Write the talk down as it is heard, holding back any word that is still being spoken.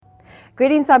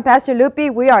Greetings, I'm Pastor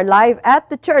Lupi. We are live at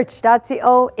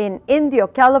thechurch.co in Indio,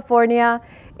 California,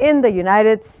 in the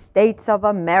United States of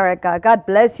America. God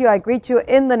bless you. I greet you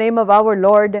in the name of our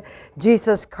Lord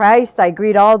Jesus Christ. I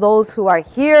greet all those who are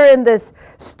here in this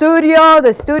studio,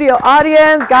 the studio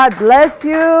audience. God bless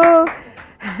you.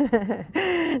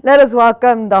 Let us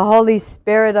welcome the Holy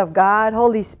Spirit of God.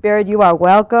 Holy Spirit, you are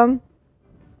welcome.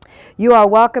 You are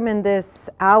welcome in this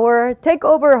hour. Take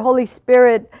over, Holy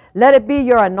Spirit. Let it be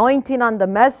your anointing on the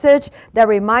message that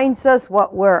reminds us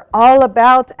what we're all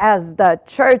about as the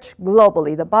church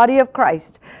globally, the body of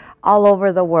Christ all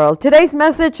over the world. Today's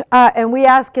message, and we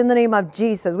ask in the name of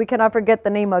Jesus. We cannot forget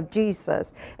the name of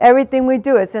Jesus. Everything we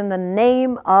do is in the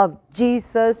name of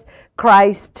Jesus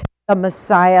Christ, the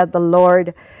Messiah, the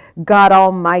Lord God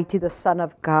Almighty, the Son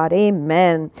of God.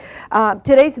 Amen.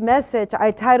 Today's message,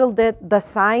 I titled it, The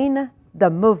Sign, the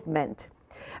Movement.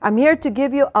 I'm here to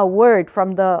give you a word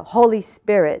from the Holy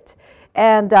Spirit.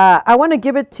 And I want to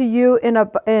give it to you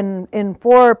in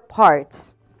 4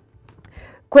 parts,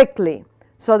 quickly,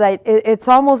 so that it's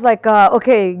almost like,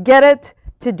 okay, get it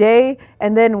today,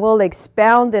 and then we'll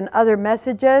expound in other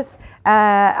messages.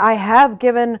 I have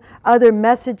given other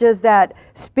messages that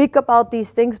speak about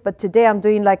these things, but today I'm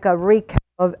doing like a recap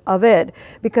of it,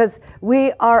 because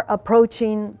we are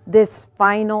approaching this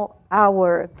final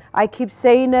hour. I keep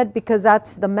saying it because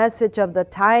that's the message of the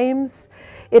times.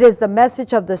 It is the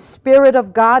message of the Spirit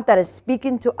of God that is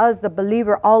speaking to us, the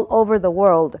believer, all over the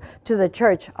world, to the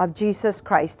church of Jesus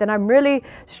Christ. And I'm really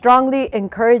strongly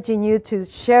encouraging you to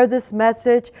share this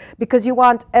message, because you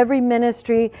want every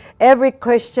ministry, every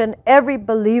Christian, every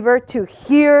believer to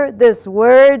hear this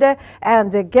word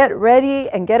and to get ready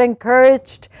and get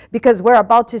encouraged, because we're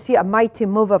about to see a mighty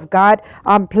move of God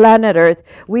on planet Earth.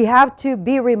 We have to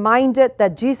be reminded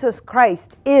that Jesus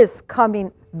Christ is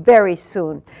coming very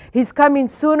soon. He's coming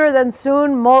sooner than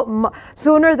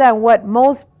sooner than what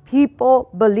most people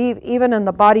believe, even in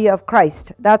the body of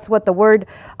Christ. That's what the word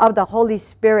of the Holy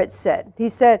Spirit said. He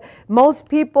said most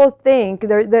people think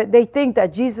they think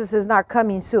that Jesus is not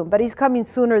coming soon, but he's coming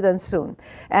sooner than soon.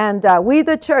 And we,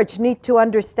 the church, need to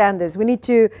understand this. We need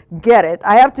to get it.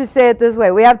 I have to say it this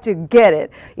way. We have to get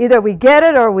it. Either we get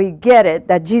it or we get it,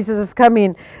 that Jesus is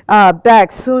coming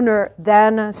back sooner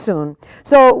than soon.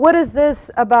 So what is this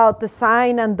about the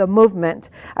sign and the movement?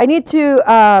 I need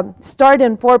to start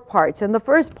in 4 parts. And the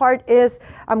first part is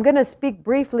I'm going to speak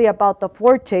briefly about the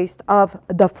foretaste of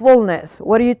the fullness.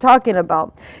 What are you talking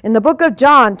about? In the book of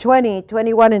John 20,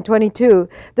 21, and 22,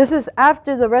 this is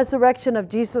after the resurrection of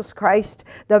Jesus Christ.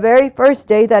 The very first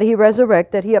day that he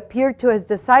resurrected, he appeared to his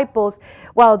disciples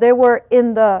while they were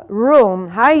in the room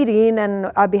hiding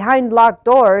and behind locked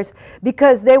doors,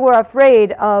 because they were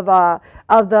afraid of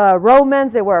the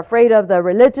Romans. They were afraid of the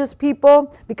religious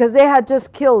people, because they had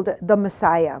just killed the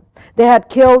Messiah. They had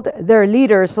killed their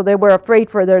leaders, so they were afraid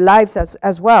for their lives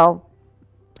as well.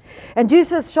 And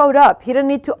Jesus showed up. He didn't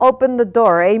need to open the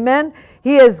door. Amen.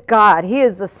 He is God. He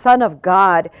is the Son of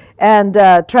God, and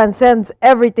transcends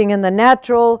everything in the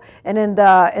natural and in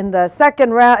the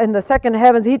second round, in the second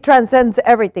heavens. He transcends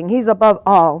everything. He's above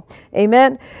all.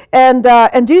 Amen.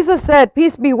 And Jesus said,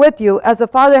 "Peace be with you. As the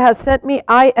Father has sent me,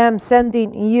 I am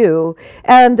sending you."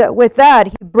 And with that,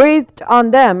 he breathed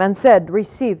on them and said,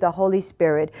 "Receive the Holy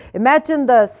Spirit." Imagine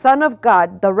the Son of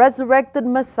God, the resurrected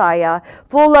Messiah,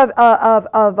 full of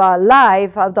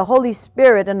life, of the Holy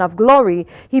Spirit and of glory.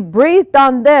 He breathed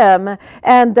on them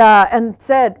and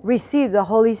said, "Receive the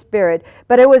Holy Spirit."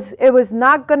 But it was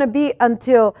not going to be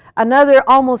until another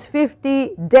almost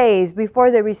 50 days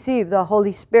before they received the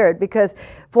Holy Spirit, because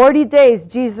 40 days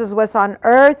Jesus was on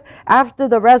earth after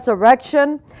the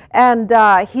resurrection, and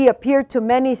he appeared to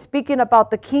many speaking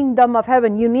about the kingdom of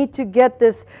heaven. You need to get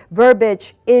this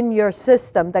verbiage in your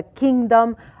system, the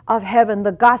kingdom of heaven,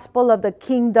 the gospel of the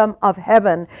kingdom of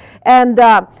heaven. And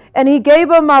he gave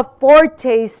them a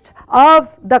foretaste of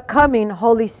the coming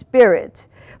Holy Spirit.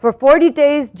 For 40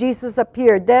 days, Jesus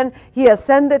appeared. Then he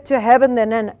ascended to heaven.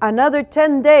 Then another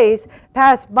 10 days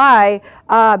passed by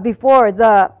before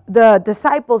the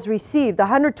disciples received. The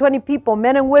 120 people,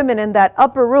 men and women in that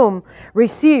upper room,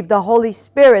 received the Holy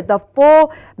Spirit. The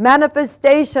full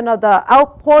manifestation of the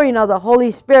outpouring of the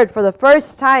Holy Spirit for the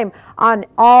first time on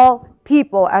all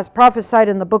people, as prophesied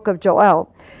in the book of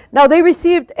Joel. Now they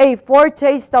received a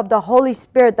foretaste of the Holy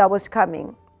Spirit that was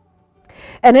coming.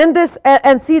 And in this,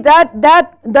 and see that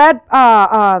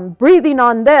breathing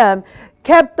on them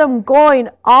kept them going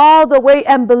all the way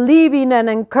and believing and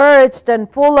encouraged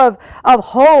and full of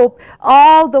hope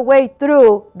all the way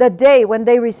through the day when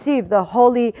they received the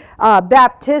holy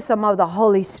baptism of the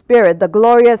Holy Spirit, the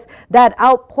glorious, that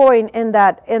outpouring in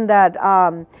that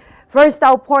first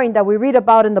outpouring that we read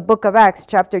about in the book of Acts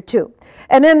chapter 2.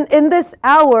 And in this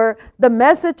hour, the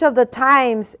message of the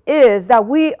times is that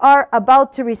we are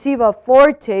about to receive a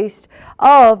foretaste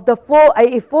of the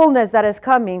fullness that is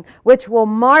coming, which will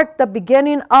mark the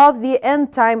beginning of the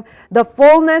end time. The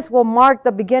fullness will mark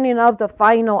the beginning of the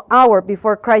final hour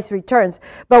before Christ returns.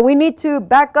 But we need to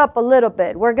back up a little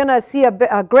bit. We're going to see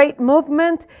a great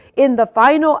movement in the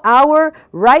final hour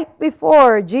right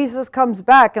before Jesus comes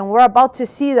back. And we're about to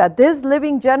see that this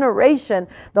living generation,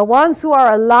 the ones who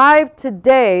are alive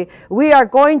today, we are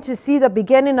going to see the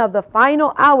beginning of the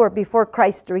final hour before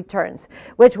Christ returns,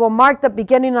 which will mark the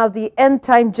beginning of the end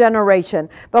time generation.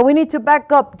 But we need to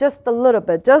back up just a little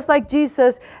bit. Just like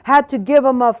Jesus had to give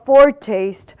them a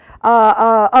foretaste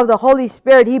of the Holy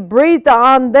Spirit, he breathed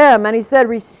on them and he said,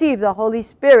 receive the Holy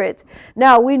Spirit.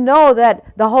 Now we know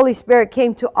that the Holy Spirit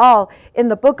came to all in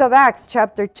the book of Acts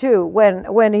chapter 2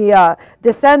 when he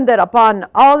descended upon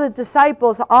all the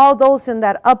disciples, all those in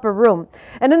that upper room.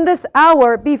 And in this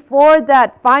hour, before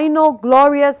that final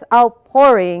glorious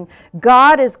outpouring,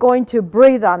 God is going to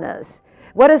breathe on us.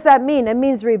 What does that mean? It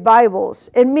means revivals.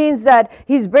 It means that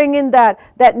he's bringing that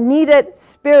needed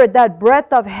spirit, that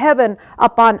breath of heaven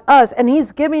upon us. And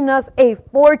he's giving us a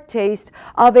foretaste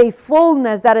of a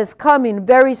fullness that is coming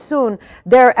very soon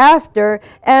thereafter.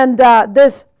 And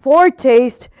this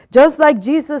foretaste, just like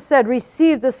Jesus said,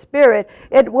 receive the Spirit.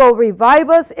 It will revive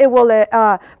us. It will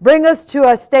bring us to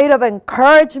a state of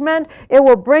encouragement. It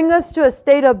will bring us to a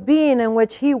state of being in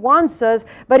which he wants us.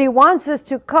 But he wants us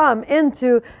to come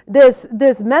into this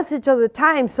message of the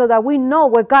time so that we know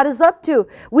what God is up to.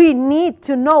 We need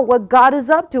to know what God is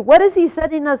up to. What is he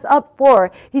setting us up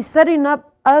for? He's setting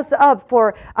us up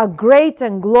for a great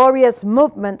and glorious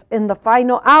movement in the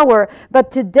final hour. But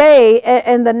today,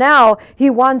 in the now, he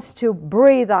wants to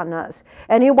breathe on us.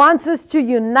 And he wants us to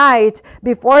unite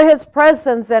before his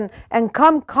presence and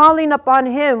come calling upon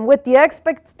him with the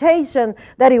expectation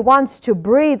that he wants to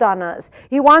breathe on us.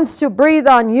 He wants to breathe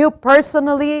on you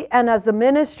personally and as a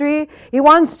ministry. He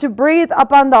wants to breathe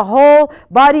upon the whole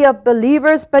body of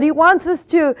believers. But he wants us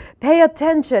to pay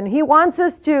attention. He wants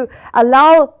us to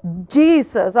allow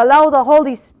Jesus, allow the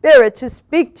Holy Spirit to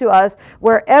speak to us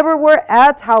wherever we're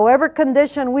at, however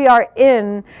condition we are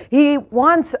in. He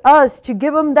wants us to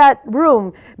give him that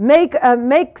room.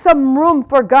 Make some room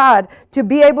for God to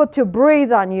be able to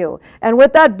breathe on you. And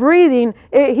with that breathing,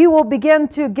 he will begin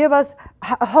to give us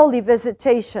holy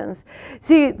visitations.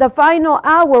 See, the final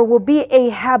hour will be a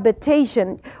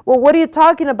habitation. Well, what are you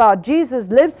talking about? Jesus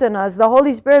lives in us. The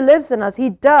Holy Spirit lives in us.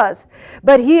 He does.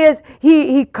 But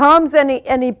he comes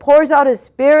and he pours out his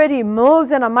Spirit. He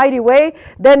moves in a mighty way.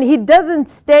 Then he doesn't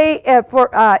stay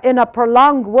in a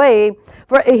prolonged way.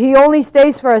 He only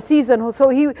stays for a season. So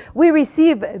we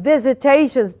receive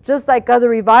visitations just like other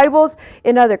revivals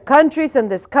in other countries, in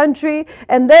this country.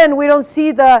 And then we don't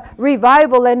see the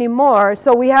revival anymore.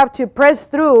 So we have to press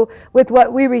through with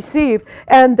what we receive.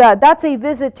 And that's a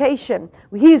visitation.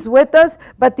 He's with us,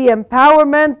 but the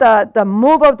empowerment, the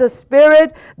move of the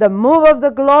Spirit, the move of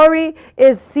the glory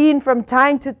is seen from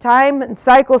time to time, and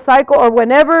cycle, or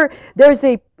whenever there's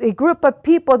a group of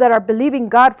people that are believing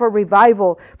God for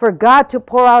revival, for God to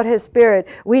pour out his Spirit.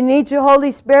 We need you,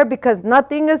 Holy Spirit, because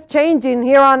nothing is changing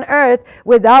here on earth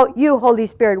without you, Holy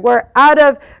Spirit. We're out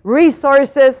of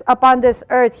resources upon this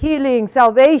earth. Healing,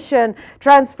 salvation,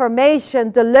 transformation,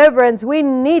 deliverance. We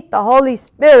need the Holy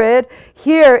Spirit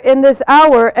here in this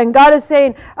hour. And God is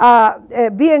saying,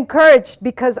 be encouraged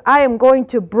because I am going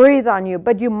to breathe on you,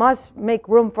 but you must make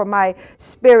room for my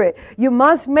Spirit. You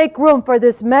must make room for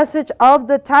this message of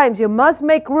the times. You must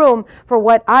make room for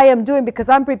what I am doing because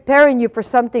I'm preparing you for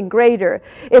something greater.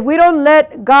 If we don't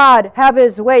let God have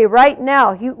his way right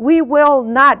now, we will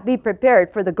not be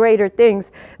prepared for the greater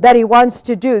things that he wants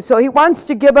to do. So he wants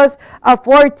to give us a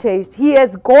foretaste. He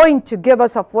is going to give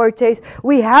us a foretaste.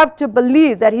 We have to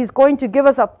believe that he's going to give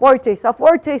us a foretaste. A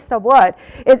foretaste of what?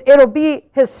 It'll be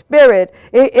his Spirit.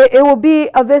 It will be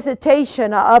a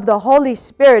visitation of the Holy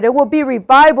Spirit. It will be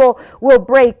revival will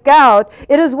break out.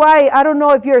 It is why, I don't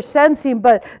know if you're sensing,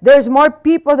 but there's more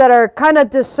people that are kind of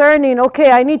discerning.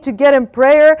 Okay, I need to get in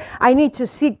prayer. I need to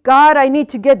seek God. I need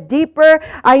to get deeper.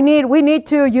 We need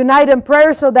to unite in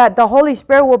prayer so that the Holy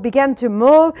Spirit will begin to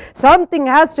move. Something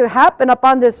has to happen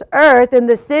upon this earth, in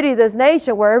this city, this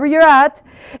nation, wherever you're at,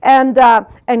 and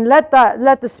let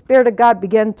the Spirit of God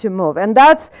begin to move. And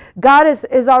God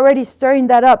is already stirring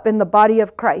that up in the body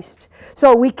of Christ.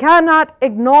 So we cannot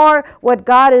ignore what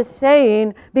God is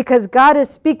saying because God is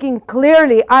speaking clearly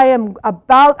surely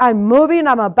I'm moving,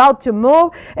 I'm about to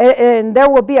move, and there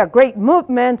will be a great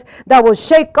movement that will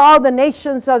shake all the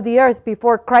nations of the earth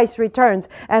before Christ returns.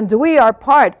 And we are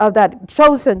part of that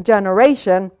chosen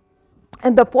generation.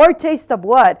 And the foretaste of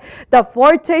what? The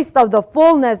foretaste of the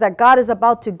fullness that God is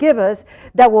about to give us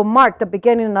that will mark the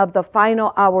beginning of the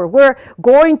final hour. We're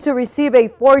going to receive a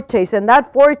foretaste, and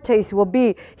that foretaste will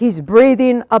be He's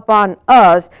breathing upon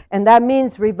us. And that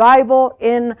means revival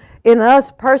in us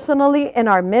personally, in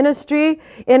our ministry,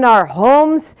 in our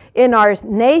homes, in our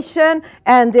nation,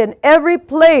 and in every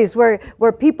place where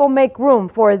people make room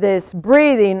for this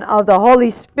breathing of the Holy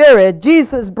Spirit,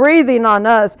 Jesus breathing on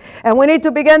us. And we need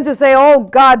to begin to say, oh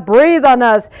God, breathe on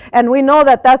us. And we know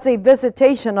that that's a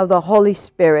visitation of the Holy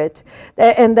Spirit.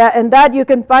 And that you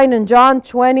can find in John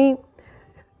 20,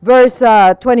 verse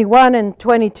 21 and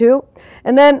 22.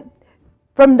 And then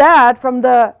from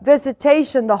the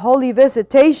visitation, the holy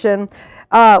visitation,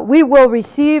 we will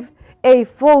receive a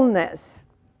fullness.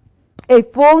 A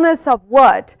fullness of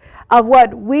what? Of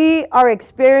what we are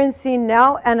experiencing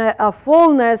now, and a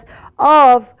fullness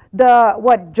of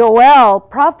what Joel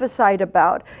prophesied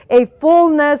about. A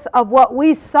fullness of what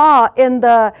we saw in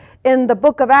the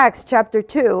book of Acts chapter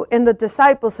 2, in the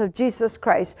disciples of Jesus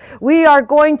Christ. We are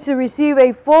going to receive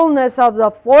a fullness of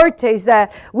the foretaste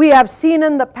that we have seen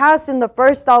in the past in the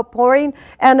first outpouring,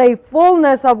 and a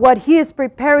fullness of what He is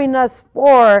preparing us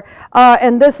for.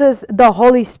 And this is the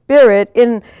Holy Spirit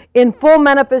in full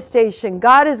manifestation.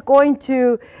 God is going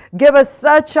to give us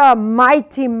such a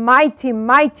mighty, mighty,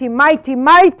 mighty, mighty,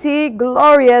 mighty,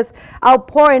 glorious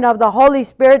outpouring of the Holy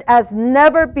Spirit as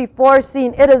never before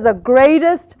seen. It is the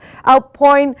greatest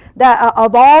outpouring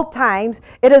of all times.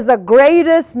 It is the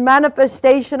greatest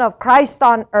manifestation of Christ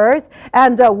on earth,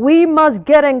 and we must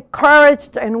get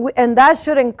encouraged, and that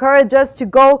should encourage us to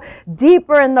go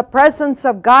deeper in the presence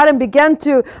of God and begin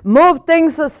to move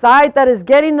things aside that is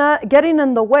getting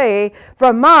in the way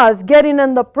from us getting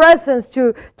in the presence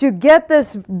to get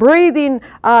this breathing,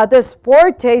 this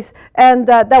foretaste, and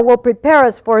that will prepare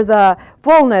us for the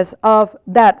fullness of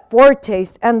that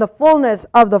foretaste, and the fullness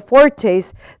of the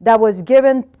foretaste that was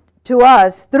given to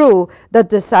us through the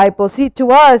disciples. See, to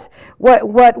us,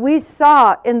 what we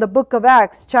saw in the book of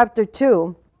Acts chapter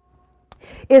 2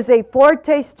 is a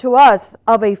foretaste to us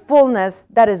of a fullness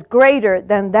that is greater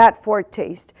than that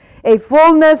foretaste. A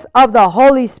fullness of the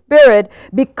Holy Spirit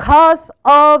because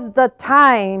of the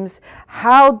times.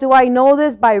 How do I know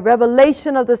this? By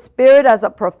revelation of the Spirit as a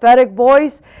prophetic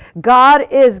voice. God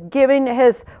is giving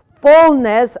His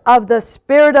fullness of the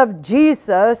Spirit of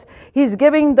Jesus. He's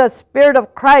giving the Spirit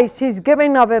of Christ. He's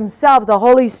giving of Himself, the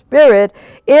Holy Spirit,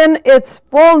 in its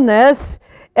fullness.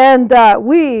 And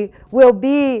we will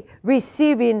be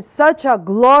receiving such a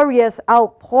glorious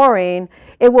outpouring.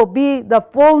 It will be the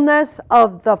fullness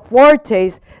of the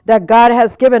foretaste that God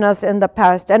has given us in the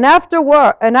past. And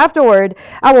afterward,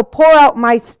 I will pour out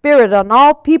my Spirit on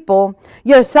all people.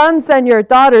 Your sons and your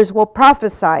daughters will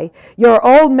prophesy. Your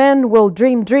old men will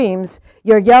dream dreams.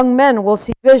 Your young men will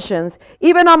see visions.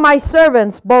 Even on my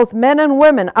servants, both men and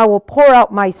women, I will pour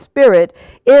out my Spirit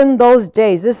in those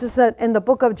days. This is in the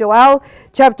book of Joel,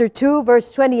 chapter 2,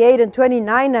 verse 28 and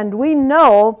 29. And we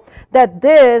know that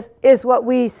this is what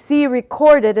we see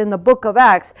recorded in the book of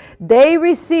Acts. They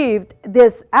received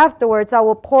this afterwards, I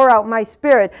will pour out my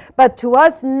Spirit. But to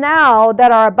us now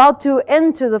that are about to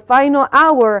enter the final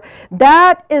hour,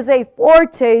 that is a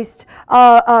foretaste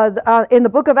in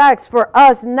the book of Acts for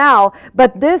us now.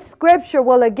 But this scripture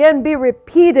will again be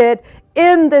repeated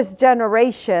in this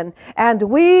generation, and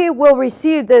we will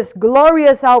receive this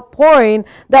glorious outpouring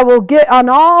that will get on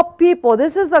all people.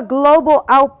 This is a global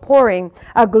outpouring,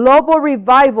 a global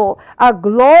revival, a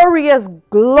glorious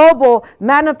global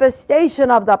manifestation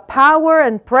of the power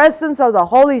and presence of the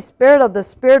Holy Spirit, of the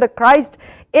Spirit of Christ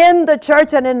in the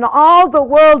church and in all the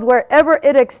world wherever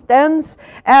it extends.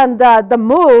 And the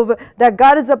move that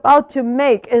God is about to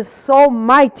make is so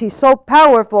mighty, so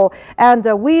powerful, and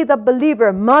we the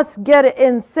believer must get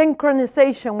in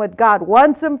synchronization with God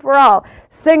once and for all,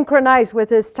 synchronized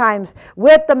with His times,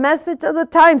 with the message of the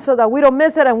time, so that we don't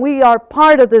miss it and we are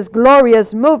part of this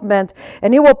glorious movement.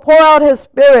 And He will pour out His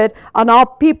Spirit on all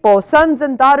people. Sons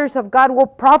and daughters of God will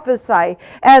prophesy,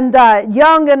 and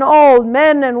young and old,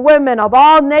 men and women of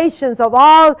all nations, of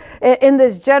all in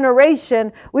this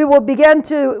generation, we will begin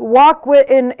to walk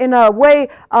in a way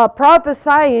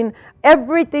prophesying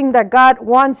everything that God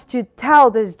wants to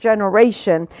tell this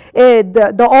generation.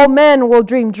 The old men will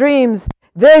dream dreams,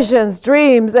 visions,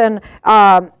 dreams, and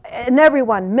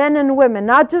everyone, men and women,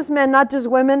 not just men, not just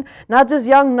women, not just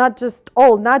young, not just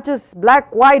old, not just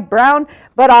black, white, brown,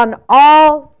 but on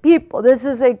all people. This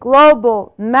is a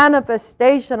global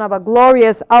manifestation of a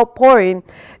glorious outpouring,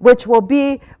 which will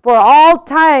be for all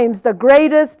times the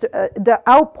greatest, the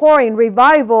outpouring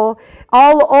revival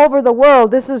all over the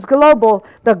world. This is global,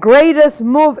 the greatest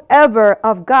move ever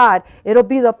of God. It'll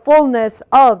be the fullness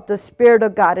of the Spirit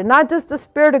of God, and not just the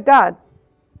Spirit of God,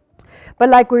 but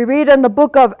like we read in the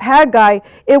book of Haggai,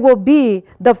 it will be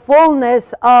the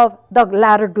fullness of the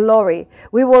latter glory.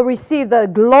 We will receive the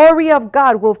glory of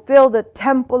God, will fill the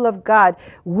temple of God.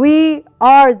 We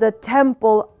are the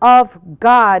temple of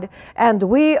God, and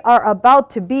we are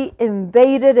about to be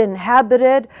invaded,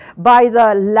 inhabited by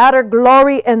the latter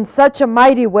glory in such a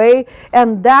mighty way.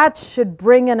 And that should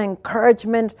bring an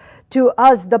encouragement to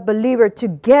us, the believer, to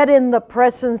get in the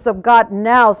presence of God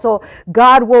now, so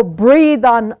God will breathe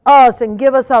on us and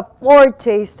give us a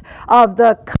foretaste of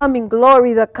the coming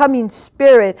glory, the coming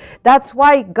Spirit. That's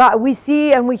why God, we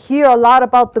see and we hear a lot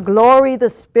about the glory, the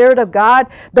Spirit of God,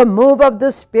 the move of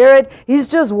the Spirit. He's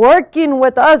just working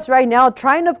with us right now,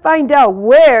 trying to find out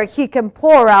where He can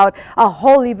pour out a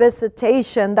holy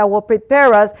visitation that will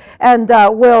prepare us and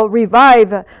will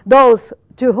revive those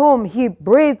to whom He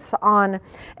breathes on,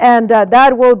 and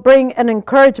that will bring an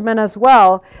encouragement as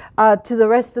well to the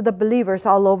rest of the believers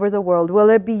all over the world. Will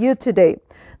it be you today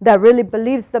that really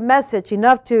believes the message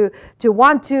enough to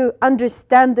want to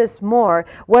understand this more?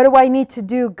 What do I need to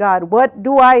do, God?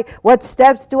 What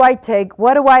steps do I take?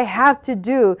 What do I have to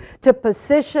do to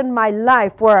position my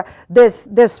life for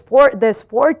this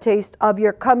foretaste of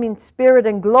your coming Spirit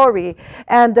and glory,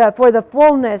 and for the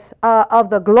fullness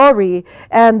of the glory?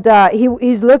 And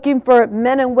He's looking for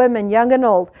men and women, young and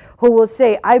old, who will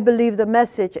say, I believe the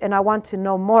message and I want to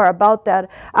know more about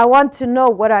that. I want to know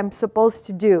what I'm supposed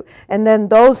to do. And then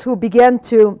those who begin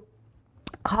to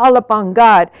call upon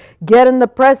God, get in the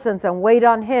presence and wait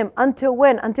on Him. Until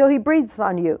when? Until He breathes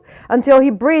on you. Until He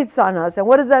breathes on us. And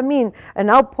what does that mean? An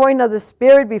outpouring of the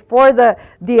Spirit before the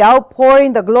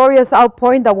outpouring, the glorious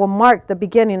outpouring that will mark the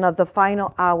beginning of the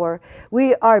final hour.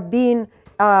 We are being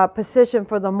positioned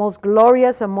for the most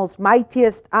glorious and most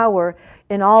mightiest hour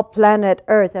in all planet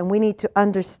Earth, and we need to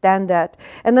understand that.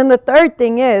 And then the third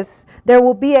thing is, there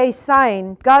will be a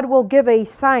sign. God will give a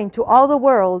sign to all the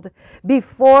world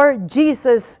before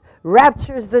Jesus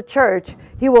raptures the church.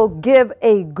 He will give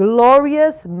a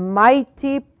glorious,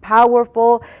 mighty,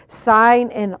 powerful sign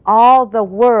in all the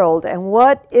world. And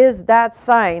what is that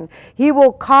sign? He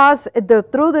will cause,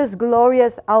 through this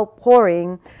glorious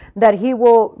outpouring, that He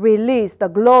will release the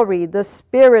glory, the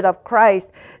Spirit of Christ,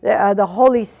 the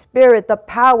Holy Spirit, the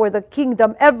power, the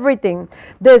kingdom, everything.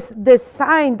 This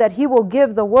sign that He will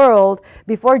give the world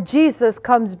before Jesus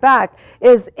comes back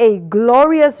is a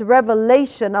glorious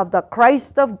revelation of the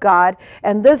Christ of God.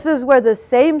 And this is where the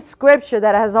same scripture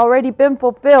that has already been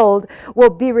fulfilled will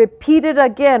be repeated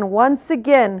again, once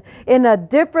again, in a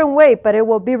different way, but it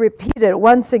will be repeated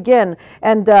once again.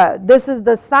 And this is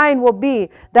the sign, will be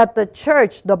that the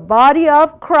church, the body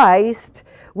of Christ,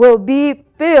 will be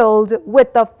filled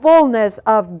with the fullness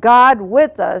of God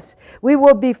with us. We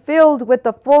will be filled with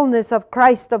the fullness of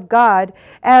Christ of God,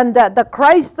 and the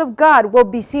Christ of God will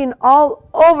be seen all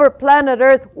over planet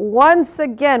Earth. Once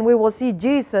again, we will see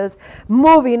Jesus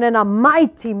moving in a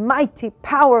mighty, mighty,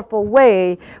 powerful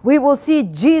way. We will see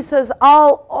Jesus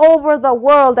all over the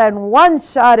world, and one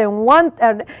shot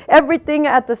and everything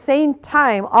at the same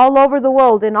time, all over the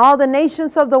world, in all the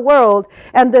nations of the world,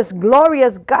 and this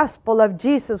glorious gospel of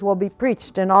Jesus will be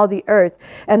preached in all the earth.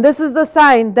 And this is the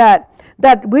sign that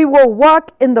we will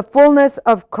walk in the fullness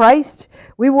of Christ.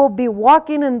 We will be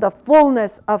walking in the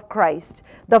fullness of Christ.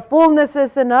 The fullness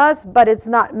is in us, but it's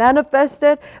not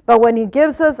manifested. But when He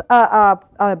gives us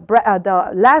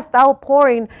the last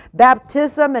outpouring,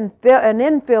 baptism and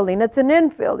infilling, it's an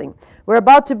infilling. We're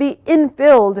about to be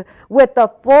infilled with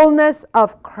the fullness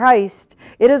of Christ.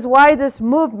 It is why this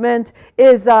movement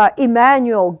is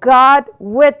Emmanuel, God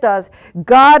with us,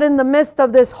 God in the midst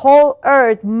of this whole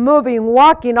earth, moving,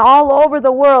 walking all over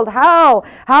the world. How?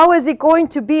 How is He going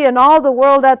to be in all the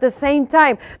world at the same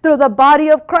time? Through the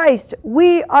body of Christ.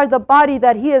 We are the body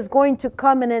that He is going to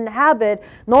come and inhabit.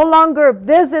 No longer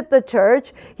visit the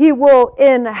church. He will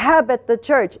inhabit the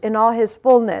church in all His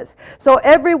fullness. So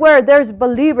everywhere there's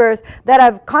believers that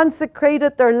have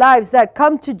consecrated their lives, that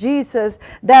come to Jesus,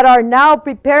 that are now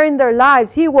preparing their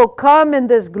lives, He will come in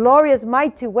this glorious,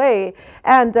 mighty way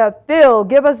and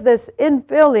give us this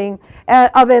infilling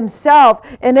of Himself,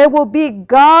 and it will be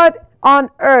God on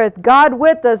earth, God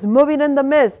with us, moving in the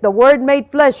midst, the Word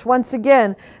made flesh once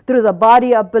again through the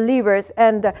body of believers,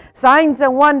 and signs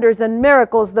and wonders and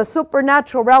miracles, the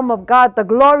supernatural realm of God, the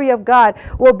glory of God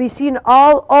will be seen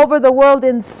all over the world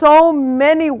in so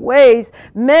many ways.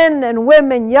 Men and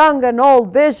women, young and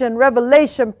old, vision,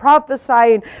 revelation,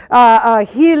 prophesying,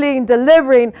 healing,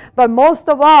 delivering, but most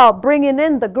of all, bringing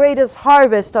in the greatest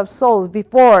harvest of souls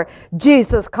before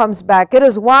Jesus comes back. It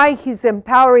is why He's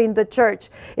empowering the church.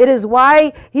 It is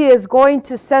why He is going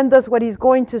to send us what He's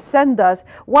going to send us.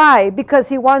 Why? Because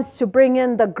He wants to bring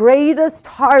in the greatest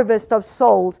harvest of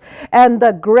souls and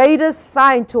the greatest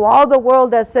sign to all the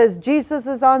world that says Jesus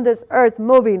is on this earth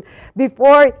moving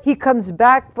before He comes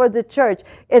back for the church.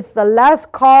 It's the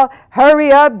last call.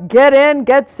 Hurry up, get in,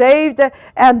 get saved,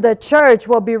 and the church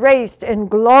will be raised in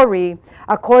glory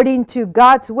according to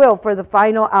God's will for the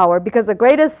final hour, because the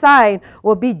greatest sign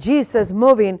will be Jesus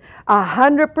moving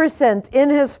 100% in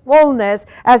His fullness,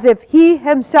 as if He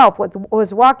Himself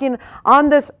was walking on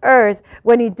this earth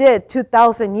when He did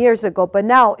 2,000 years ago. But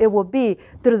now it will be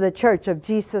through the church of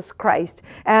Jesus Christ.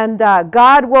 And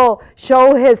God will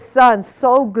show His Son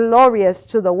so glorious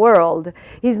to the world.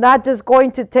 He's not just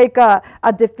going to take a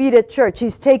defeated church.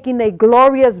 He's taking a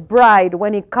glorious bride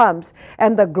when He comes.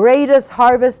 And the greatest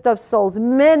harvest of souls,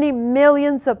 many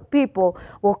millions of people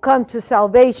will come to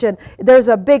salvation. There's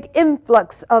a big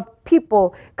influx of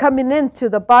people coming into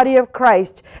the body of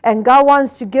Christ, and God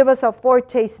wants to give us a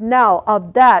foretaste now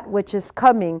of that which is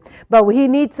coming. But He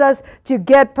needs us to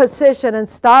get position and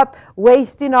stop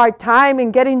wasting our time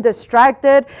and getting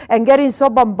distracted and getting so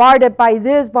bombarded by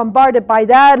this, bombarded by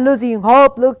that, losing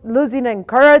hope, losing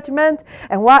encouragement.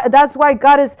 And that's why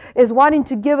God is wanting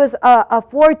to give us a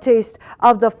foretaste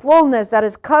of the fullness that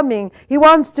is coming. He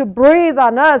wants to breathe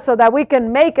on us so that we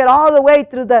can make it all the way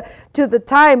through to the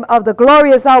time of the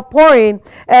glorious outpouring,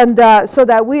 and so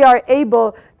that we are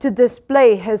able to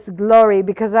display His glory,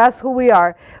 because that's who we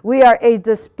are. We are a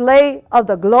display of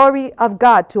the glory of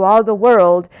God to all the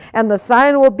world, and the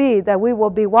sign will be that we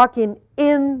will be walking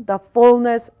in the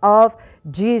fullness of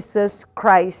Jesus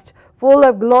Christ, full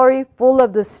of glory, full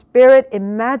of the Spirit.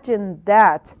 Imagine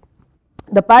that.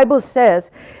 The Bible says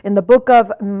in the book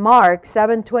of Mark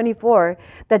 7:24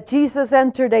 that Jesus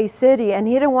entered a city and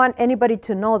He didn't want anybody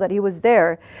to know that He was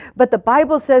there. But the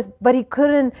Bible says, but He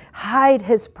couldn't hide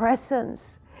His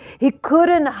presence. He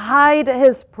couldn't hide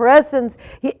His presence.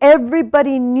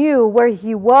 Everybody knew where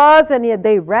He was, and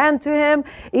they ran to Him.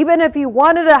 Even if He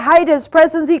wanted to hide His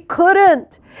presence, He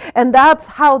couldn't. And that's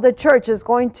how the church is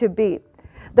going to be.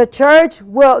 The church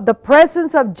the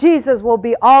presence of Jesus will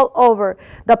be all over.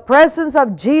 The presence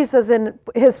of Jesus in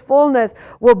His fullness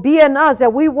will be in us,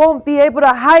 that we won't be able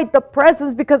to hide the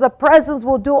presence, because the presence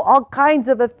will do all kinds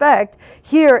of effect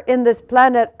here in this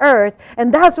planet Earth.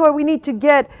 And that's where we need to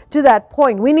get to that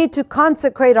point. We need to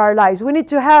consecrate our lives. We need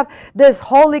to have this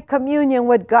holy communion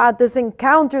with God, this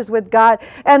encounters with God,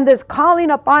 and this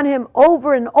calling upon Him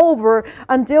over and over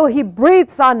until He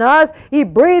breathes on us. He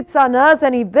breathes on us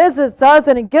and He visits us,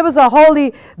 and give us a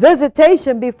holy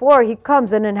visitation before He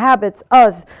comes and inhabits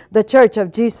us, the church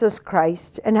of Jesus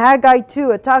Christ. In Haggai 2,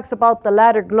 it talks about the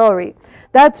latter glory.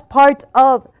 That's part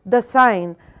of the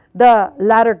sign, the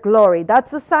latter glory.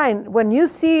 That's a sign. When you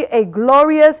see a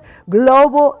glorious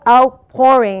global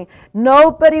outpouring,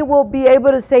 nobody will be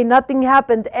able to say nothing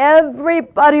happened.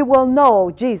 Everybody will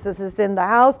know Jesus is in the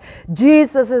house.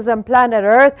 Jesus is on planet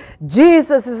Earth.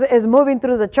 Jesus is moving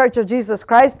through the church of Jesus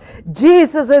Christ.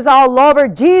 Jesus is all over.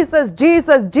 Jesus,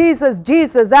 Jesus, Jesus,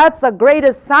 Jesus. That's the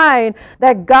greatest sign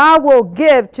that God will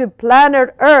give to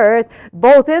planet Earth,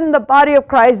 both in the body of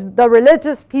Christ, the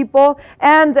religious people,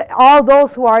 and all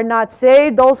those who are not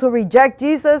saved, those who reject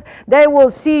Jesus. They will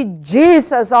see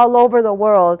Jesus all over the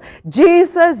world.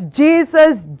 Jesus,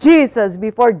 Jesus, Jesus,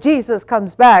 before Jesus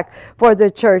comes back for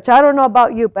the church. I don't know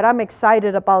about you, but I'm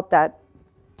excited about that.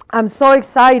 I'm so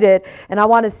excited, and I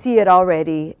want to see it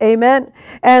already. Amen.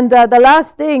 And the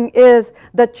last thing is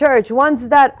the church. Once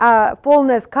that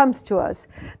fullness comes to us,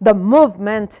 the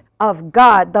movement of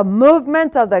God, the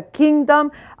movement of the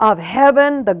kingdom of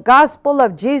heaven, the gospel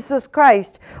of Jesus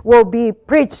Christ will be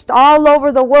preached all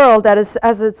over the world,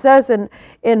 as it says in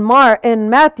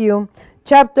Matthew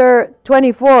chapter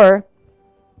 24,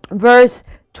 verse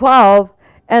 12,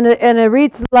 and it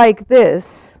reads like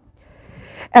this: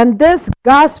 and this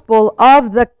gospel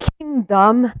of the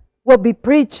kingdom will be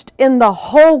preached in the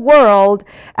whole world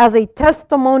as a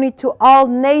testimony to all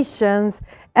nations,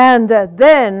 and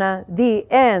then the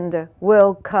end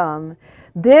will come.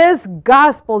 This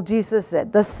gospel, Jesus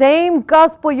said, the same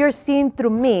gospel you're seeing through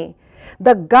me,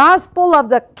 The gospel of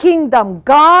the kingdom,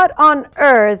 God on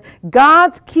earth,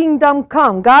 God's kingdom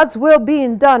come, God's will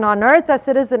being done on earth as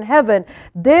it is in heaven.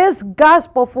 This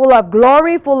gospel full of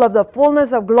glory, full of the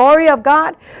fullness of glory of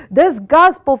God, this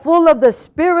gospel full of the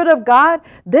Spirit of God,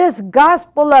 this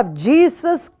gospel of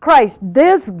Jesus Christ,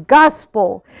 this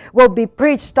gospel will be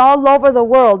preached all over the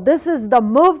world. This is the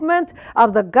movement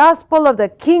of the gospel of the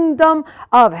kingdom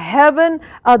of heaven,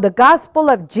 the gospel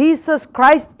of Jesus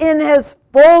Christ in His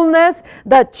fullness,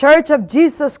 the church of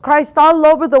Jesus Christ all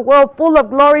over the world, full of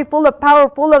glory, full of power,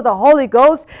 full of the Holy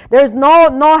Ghost. There's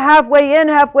no halfway in,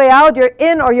 halfway out. You're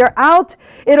in or you're out.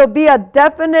 It'll be a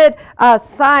definite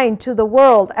sign to the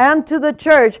world and to the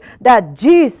church that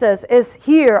Jesus is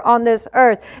here on this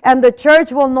earth. And the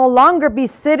church will no longer be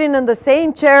sitting in the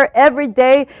same chair every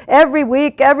day, every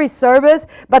week, every service,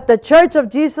 but the church of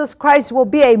Jesus Christ will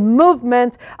be a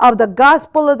movement of the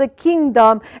gospel of the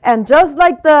kingdom. And just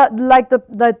like the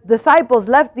disciples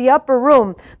left the upper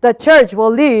room, the church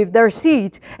will leave their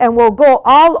seat and will go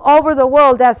all over the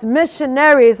world as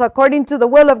missionaries according to the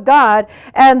will of God.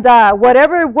 And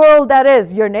whatever world that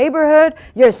is, your neighborhood,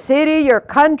 your city, your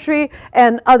country,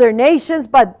 and other nations,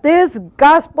 but this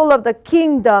gospel of the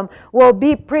kingdom will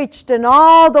be preached in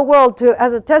all the world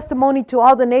as a testimony to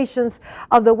all the nations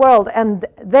of the world. And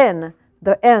then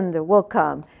the end will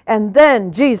come. And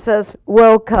then Jesus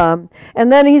will come.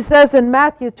 And then he says in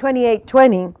Matthew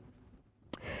 28:20,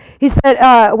 he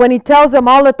said, when he tells them,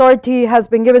 all authority has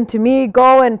been given to me,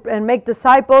 go and make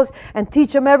disciples and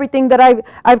teach them everything that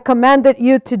I've commanded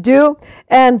you to do.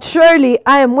 And surely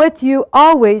I am with you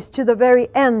always to the very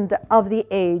end of the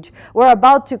age. We're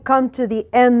about to come to the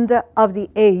end of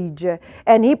the age.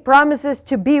 And he promises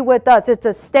to be with us. It's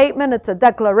a statement. It's a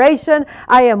declaration.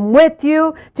 I am with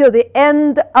you till the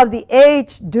end of the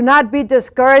age. Do not be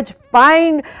discouraged.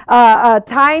 Find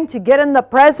time to get in the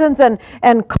presence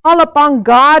and call upon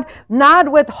God, not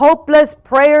with hopeless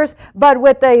prayers, but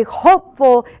with a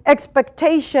hopeful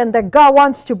expectation that God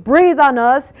wants to breathe on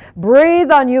us,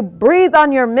 breathe on you, breathe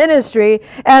on your ministry,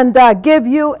 and give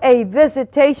you a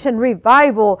visitation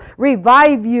revival,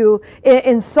 revive you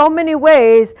in so many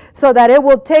ways, so that it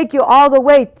will take you all the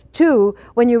way to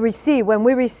when we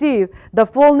receive the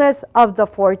fullness of the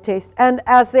foretaste. And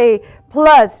as a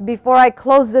plus, before I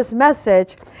close this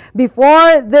message,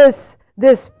 before this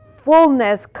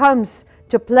fullness comes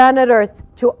to planet Earth,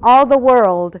 to all the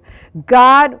world,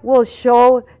 God will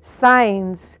show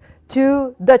signs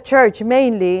to the church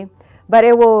mainly, but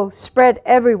it will spread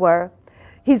everywhere.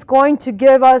 He's going to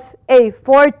give us a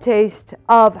foretaste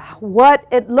of what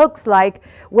it looks like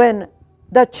when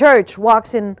the church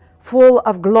walks in full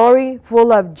of glory,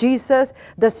 full of Jesus,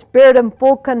 the Spirit in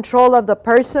full control of the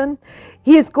person.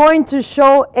 He is going to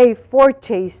show a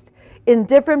foretaste in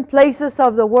different places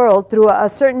of the world through a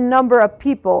certain number of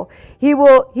people. He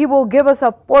will give us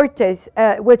a foretaste,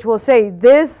 which will say,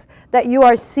 this that you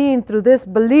are seeing through this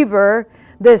believer,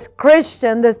 this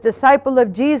Christian, this disciple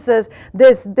of Jesus,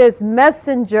 this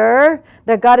messenger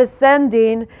that God is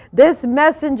sending, this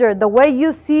messenger, the way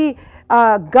you see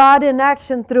God in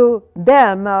action through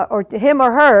them, or him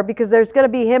or her, because there's going to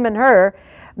be him and her,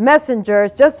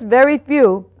 messengers, just very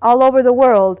few all over the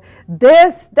world.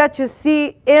 This that you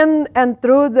see in and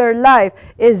through their life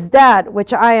is that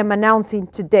which I am announcing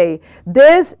today.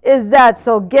 This is that.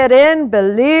 So get in,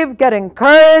 believe, get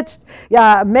encouraged,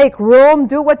 make room,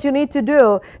 do what you need to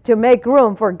do to make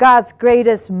room for God's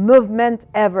greatest movement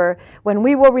ever, when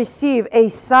we will receive a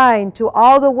sign to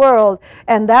all the world,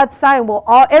 and that sign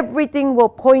everything will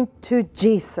point to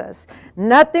Jesus.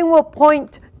 Nothing will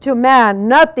point to man,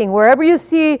 nothing. Wherever you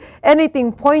see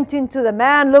anything pointing to the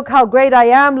man, look how great I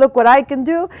am, look what I can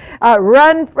do,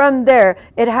 run from there.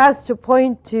 It has to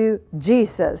point to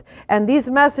Jesus. And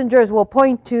these messengers will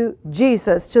point to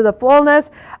Jesus, to the fullness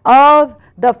of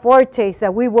the foretaste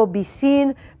that we will be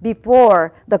seen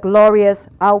before the glorious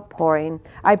outpouring.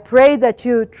 I pray that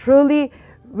you truly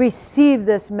receive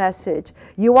this message.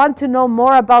 You want to know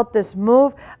more about this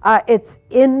move? It's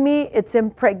in me. It's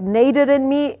impregnated in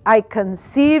me.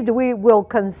 We will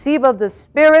conceive of the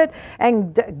Spirit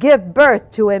and give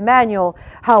birth to Emmanuel.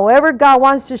 However God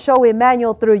wants to show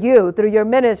Emmanuel through you, through your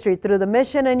ministry, through the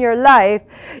mission in your life,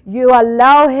 you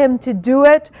allow him to do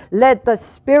it. Let the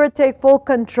Spirit take full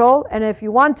control. And if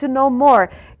you want to know more,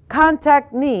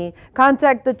 contact me,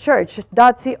 contact the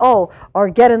church.co, or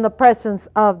get in the presence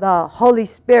of the Holy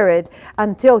Spirit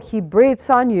until he breathes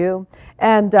on you.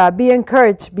 And be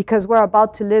encouraged, because we're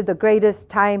about to live the greatest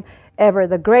time ever,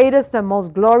 the greatest and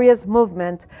most glorious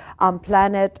movement on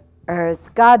planet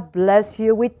Earth. God bless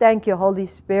you. We thank you, Holy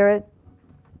Spirit.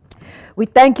 We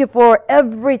thank you for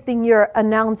everything you're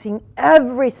announcing,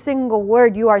 every single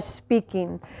word you are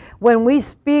speaking. When we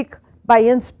speak by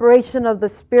inspiration of the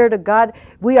Spirit of God,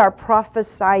 we are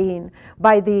prophesying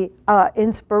by the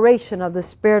inspiration of the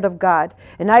Spirit of God.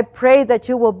 And I pray that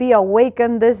you will be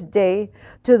awakened this day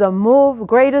to the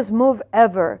greatest move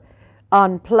ever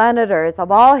on planet Earth,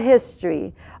 of all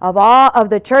history, of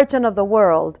the church and of the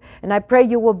world. And I pray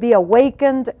you will be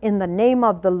awakened in the name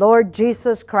of the Lord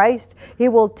Jesus Christ. He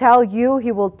will tell you,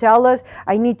 He will tell us,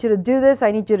 I need you to do this,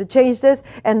 I need you to change this.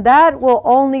 And that will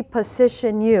only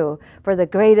position you for the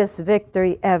greatest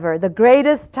victory ever. The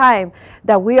greatest time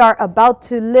that we are about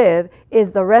to live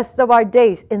is the rest of our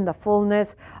days in the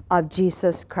fullness of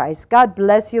Jesus Christ. God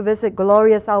bless you. Visit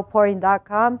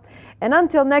gloriousoutpouring.com. And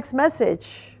until next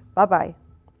message, bye-bye.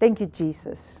 Thank you,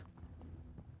 Jesus.